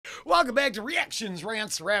Welcome back to Reactions,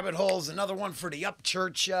 Rants, Rabbit Holes. Another one for the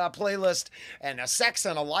Upchurch playlist. And a Sex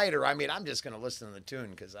and a Lighter. I mean, I'm just going to listen to the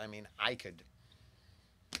tune because, I mean, I could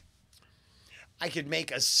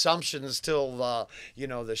make assumptions till, you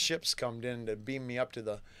know, the ships come in to beam me up to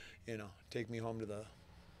the, you know, take me home to the...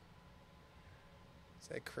 What's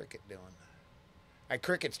that cricket doing? That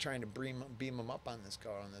cricket's trying to beam him up on this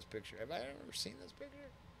car, on this picture. Have I ever seen this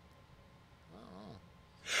picture? I don't know.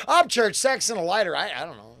 Upchurch, Sex and a Lighter. I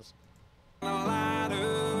don't know.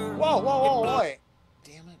 Whoa, wait.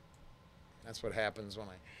 Damn it. That's what happens when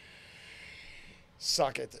I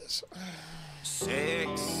suck at this.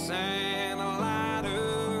 Sex and a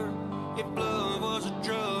lighter. If love was a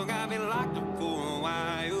drug, I'd be locked up for a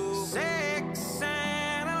while. Sex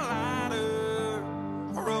and a lighter.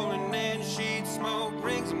 Rolling in sheet smoke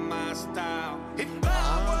rings in my style. If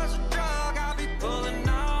love was a drug, I'd be pulling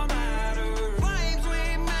all nighter. Flames we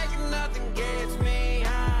ain't making, nothing gets me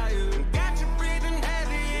higher. Got you breathing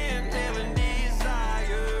heavy and living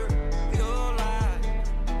desire. Your life,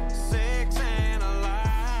 sex and a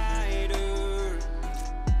lighter.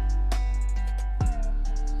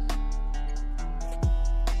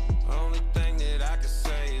 Only thing that I can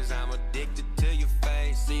say is I'm addicted to your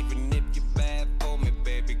face. Even if you're bad for me,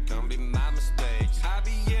 baby, come be my mistakes. I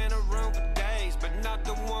be in a room for days, but not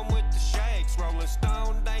the one with the shakes. Rolling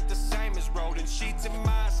Stone ain't the same as rolling sheets in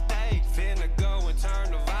my state. Finna go and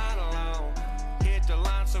turn the vinyl on. Hit the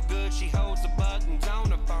line so good she holds the buttons on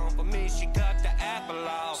the phone. For me, she cut the apple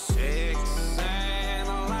off. Sex and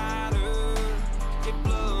a lighter. If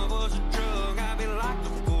love was a drug, I'd be locked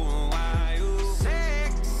up for a while.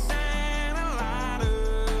 Sex and a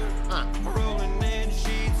lighter. Rolling in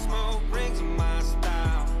sheet smoke rings in my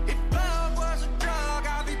style. If love was a drug,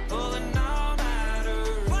 I'd be pulling all nighter.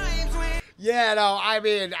 Flames with Yeah, no, I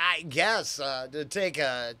mean, I guess to take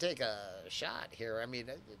a shot here. I mean,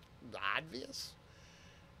 it's obvious.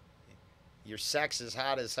 Your sex is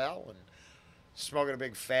hot as hell, and smoking a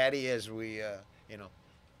big fatty as we, you know,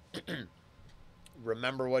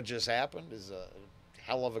 remember what just happened is a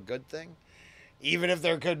hell of a good thing. Even if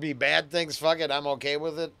there could be bad things, fuck it, I'm okay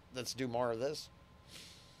with it. Let's do more of this.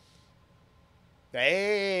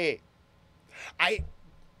 Hey, I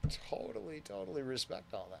totally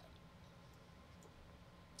respect all that.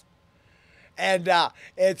 And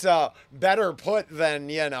it's better put than,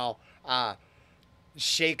 you know,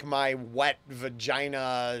 shake my wet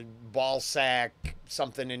vagina, ball sack,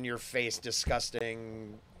 something in your face,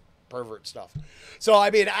 disgusting pervert stuff. So, I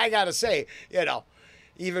mean, I got to say, you know,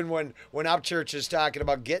 even when Upchurch is talking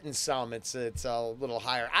about getting some, it's a little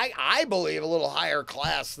higher. I believe a little higher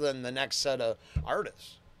class than the next set of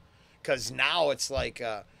artists. Because now it's like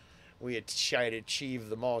we try to achieve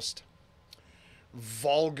the most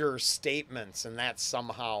vulgar statements, and that's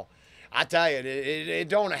somehow, I tell you, it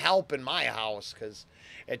don't help in my house, because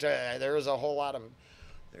there's a lot of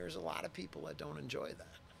people that don't enjoy that.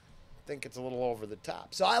 I think it's a little over the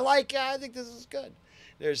top. So I think this is good.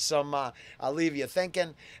 There's some I'll leave you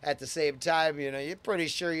thinking. At the same time, you know, you're pretty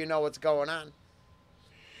sure you know what's going on.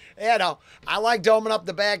 You know, I like doming up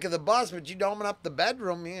the back of the bus, but you doming up the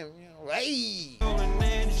bedroom, you know, hey. rolling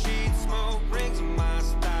in sheet smoke rings in my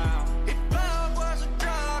style. If love was a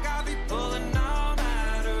drug, I'd be pulling all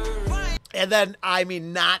nighter. And then, I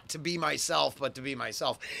mean, not to be myself, but to be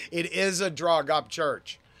myself. It is a drug,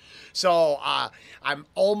 Upchurch. So I'm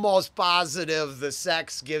almost positive the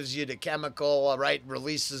sex gives you the chemical, right?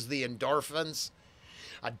 Releases the endorphins.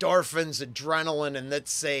 Endorphins, adrenaline, and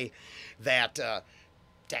let's say that that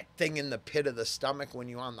thing in the pit of the stomach when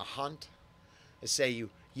you're on the hunt. They say you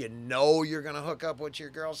know you're going to hook up with your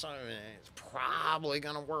girl, so it's probably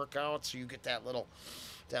going to work out. So you get that little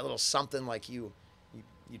something like you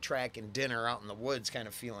tracking dinner out in the woods kind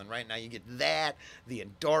of feeling. Right now you get that, the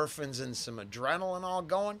endorphins and some adrenaline all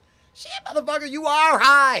going. Shit, motherfucker, you are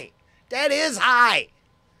high. That is high.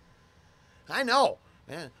 I know,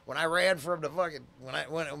 man. When I ran from the fucking, when I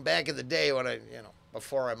went back in the day, when I, you know,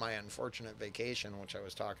 before my unfortunate vacation, which I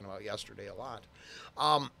was talking about yesterday a lot,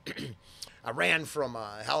 I ran from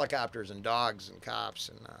helicopters and dogs and cops,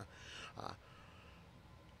 and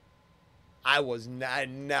I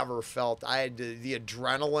never felt, I had the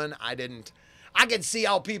adrenaline. I could see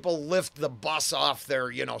how people lift the bus off their,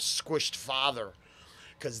 you know, squished father.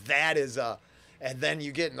 Because that is and then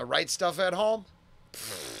you getting the right stuff at home.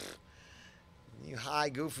 Pfft, you high,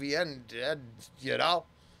 goofy, and you know,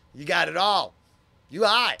 you got it all. You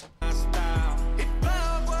high.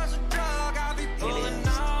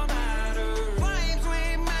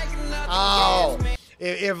 Oh,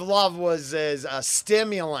 if love was a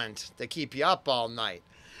stimulant to keep you up all night.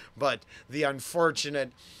 But the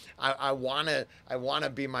unfortunate I wanna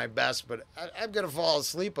be my best, but I'm gonna fall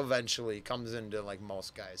asleep eventually. Comes into like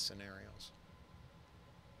most guys' scenarios.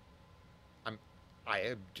 I'm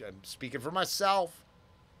speaking for myself.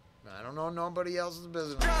 I don't know nobody else's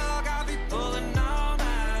business. I'll be pulling all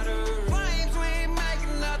nighter. Flames we ain't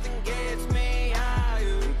making, nothing gets me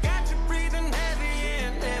higher. Got you breathing heavy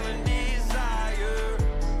and having desire.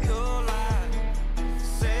 Your light,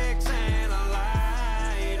 sex and a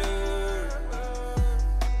lighter.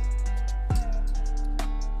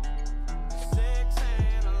 Sex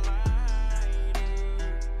and a lighter.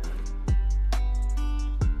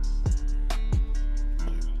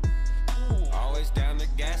 Always down to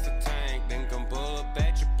gas the tank, then come pull up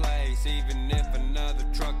at your place. Even if another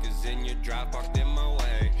truck is in your drive, parked in my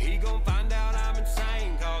way. He gon' find out I'm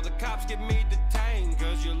insane, call the cops, get me detained.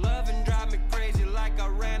 Cause your loving drive me crazy like I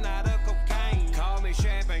ran out of cocaine. Call me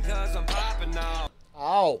champagne cause I'm popping off.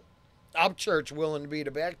 Oh, Upchurch willing to be the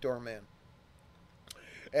backdoor man.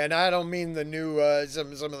 And I don't mean the new,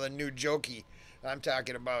 some of the new jokey. I'm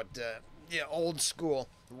talking about, old school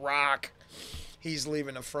rock. He's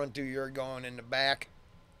leaving the front door, you're going in the back.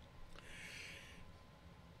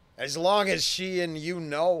 As long as she and you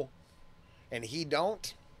know, and he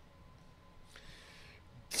don't,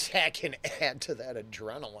 that can add to that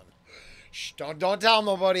adrenaline. Shh, don't tell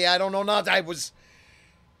nobody. I don't know nothing.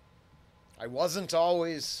 I wasn't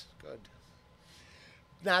always good.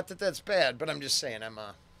 Not that that's bad, but I'm just saying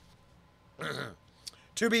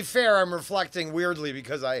to be fair, I'm reflecting weirdly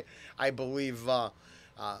because I believe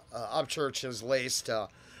Upchurch has laced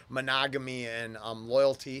monogamy and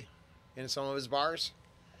loyalty in some of his bars.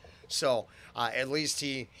 So at least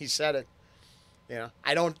he said it.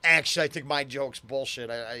 I don't actually. I think my joke's bullshit.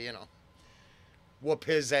 I whoop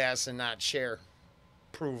his ass and not share,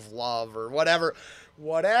 prove love or whatever.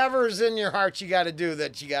 Whatever's in your heart, you got to do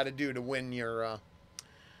that. You got to do to win your,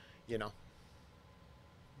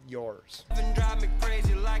 yours. Drive me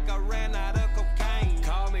crazy like I ran out of cocaine.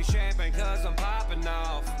 Call me champagne cause I'm popping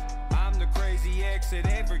off. I'm the crazy ex at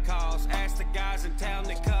every cost. Ask the guys in town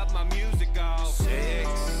to cut my music off.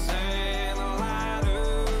 Sex and a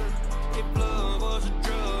lighter. If love was a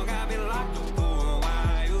drug, I'd be locked up for a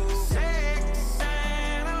while. Sex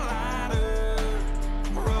and a lighter.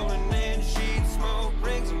 Rolling in sheet smoke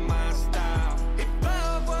rings in my style. If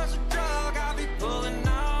love was a drug, I'd be pulling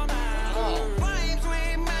all night. Flames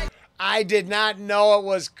we make. I did not know it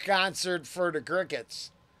was concert for the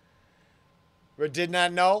crickets. But did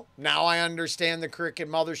not know. Now I understand the cricket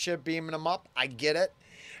mothership beaming them up. I get it.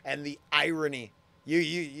 And the irony.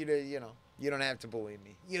 You don't have to believe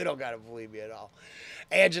me. You don't got to believe me at all.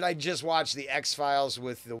 Agent, I just watched the X-Files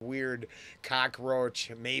with the weird cockroach.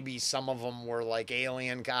 Maybe some of them were like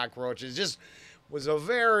alien cockroaches. Just was a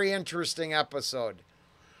very interesting episode.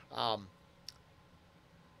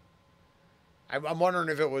 I'm wondering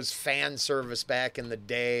if it was fan service back in the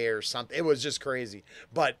day or something. It was just crazy.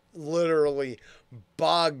 But literally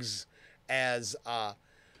bugs as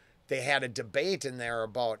they had a debate in there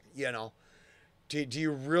about, do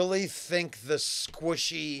you really think the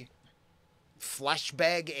squishy flesh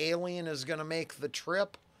bag alien is going to make the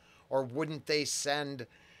trip? Or wouldn't they send...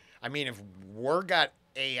 I mean, if we're got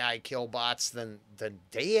AI killbots, then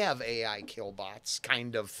they have AI killbots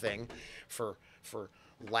kind of thing for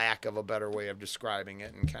lack of a better way of describing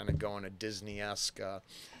it and kind of going a Disney-esque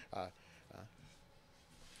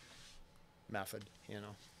method,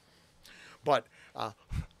 But,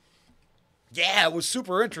 yeah, it was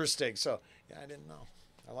super interesting. So, yeah, I didn't know.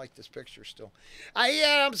 I like this picture still.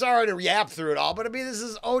 I'm sorry to yap through it all, but I mean, this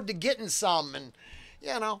is ode to getting some. And,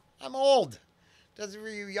 I'm old. Doesn't for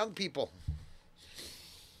you young people.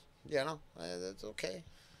 That's okay.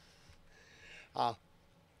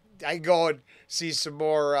 I go and see some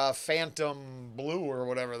more Phantom Blue or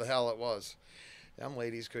whatever the hell it was. Them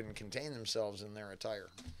ladies couldn't contain themselves in their attire.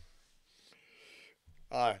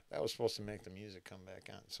 That was supposed to make the music come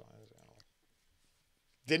back on, so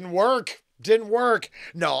didn't work.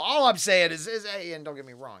 No, all I'm saying is, and don't get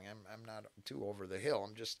me wrong, I'm not too over the hill.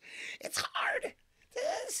 It's hard.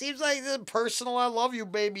 It seems like the personal. I love you,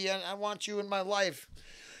 baby, and I want you in my life.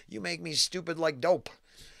 You make me stupid like dope.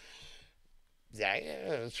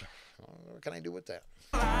 Yeah. What can I do with that?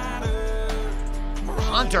 Hunter.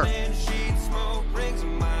 Hunter.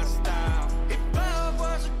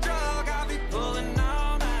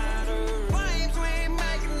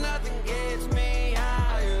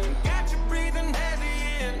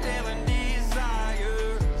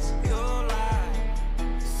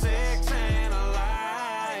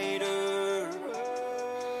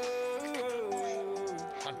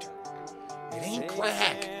 It ain't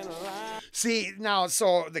crack. See, now,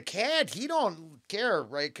 so the cat, he don't care,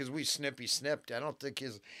 right? Because we snipped. I don't think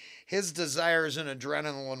his desires and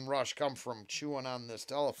adrenaline rush come from chewing on this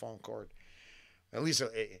telephone cord. At least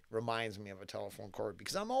it reminds me of a telephone cord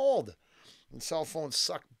because I'm old and cell phones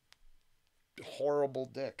suck horrible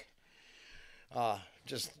dick.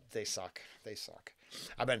 They suck. They suck.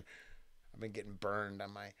 I've been getting burned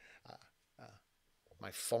on my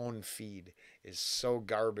phone feed is so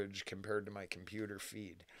garbage compared to my computer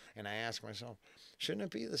feed. And I ask myself, shouldn't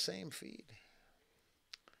it be the same feed?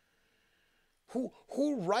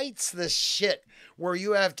 Who writes this shit where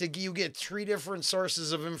you get 3 different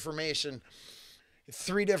sources of information,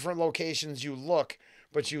 3 different locations you look,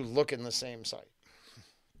 but you look in the same site?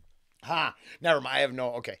 Never mind. I have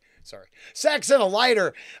okay. Sorry. Sex and a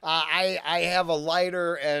lighter. I have a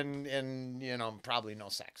lighter and probably no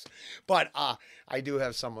sex. But I do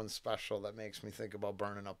have someone special that makes me think about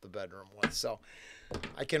burning up the bedroom with. So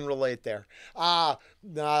I can relate there.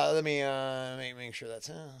 Let me make sure that's...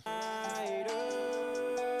 Yeah.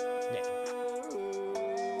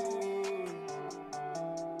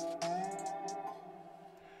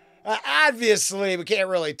 Obviously, we can't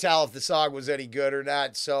really tell if the song was any good or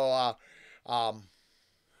not. So...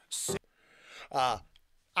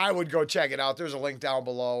 I would go check it out. There's a link down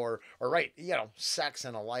below, or right, sex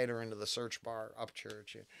and a lighter into the search bar,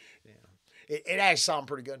 Upchurch. It actually sounded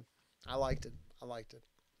pretty good. I liked it.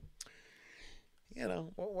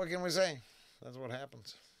 What can we say? That's what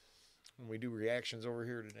happens when we do reactions over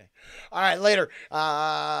here today. All right, later.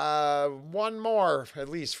 One more, at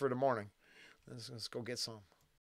least for the morning. Let's go get some.